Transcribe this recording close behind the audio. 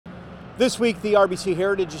This week, the RBC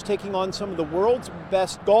Heritage is taking on some of the world's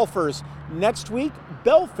best golfers. Next week,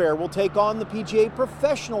 Belfair will take on the PGA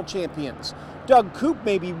Professional Champions. Doug Coop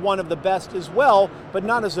may be one of the best as well, but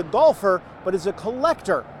not as a golfer, but as a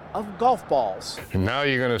collector of golf balls. And now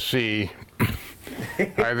you're going to see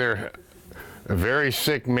either a very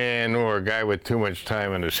sick man or a guy with too much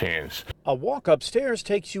time on his hands. A walk upstairs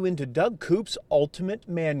takes you into Doug Coop's ultimate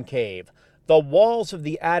man cave. The walls of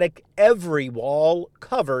the attic, every wall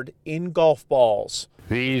covered in golf balls.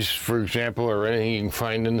 These, for example, are anything you can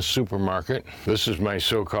find in the supermarket. This is my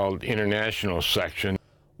so-called international section.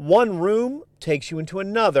 One room takes you into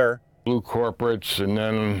another. Blue corporates, and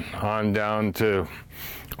then on down to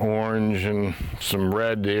orange and some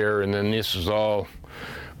red here, and then this is all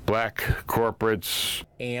black corporates.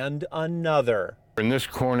 And another. In this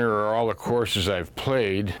corner are all the courses I've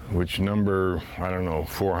played, which number, I don't know,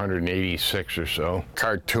 486 or so.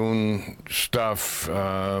 Cartoon stuff,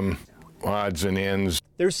 odds and ends.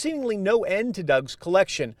 There's seemingly no end to Doug's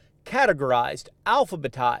collection. Categorized,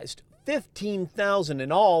 alphabetized, 15,000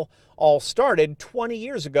 in all started 20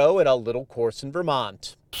 years ago at a little course in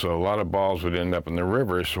Vermont. So a lot of balls would end up in the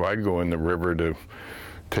river, so I'd go in the river to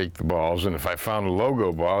take the balls, and if I found a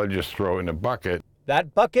logo ball, I'd just throw it in a bucket.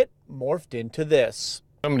 That bucket morphed into this.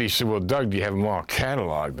 Somebody said, well, Doug, do you have them all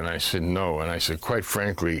cataloged? And I said, no. And I said, quite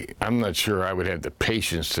frankly, I'm not sure I would have the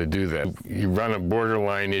patience to do that. You run a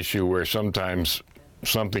borderline issue where sometimes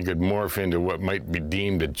something could morph into what might be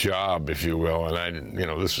deemed a job, if you will. And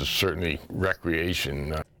this is certainly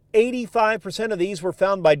recreation. 85% of these were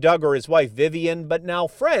found by Doug or his wife Vivian, but now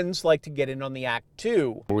friends like to get in on the act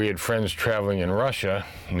too. We had friends traveling in Russia,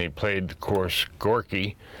 and they played the course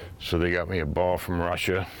Gorky, so they got me a ball from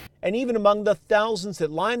Russia. And even among the thousands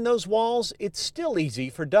that line those walls, it's still easy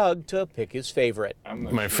for Doug to pick his favorite.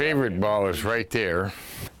 My favorite ball is right there,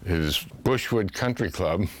 is Bushwood Country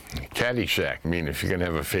Club, Caddyshack. I mean, if you're going to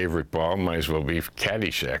have a favorite ball, might as well be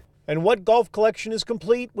Caddyshack. And what golf collection is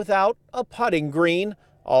complete without a putting green?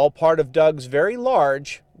 All part of Doug's very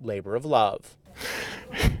large labor of love.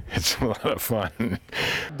 It's a lot of fun.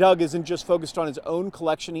 Doug isn't just focused on his own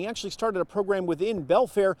collection. He actually started a program within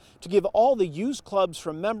Belfair to give all the used clubs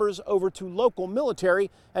from members over to local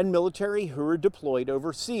military and military who are deployed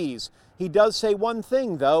overseas. He does say one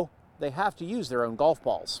thing, though, they have to use their own golf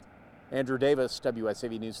balls. Andrew Davis,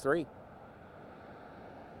 WSAV News 3.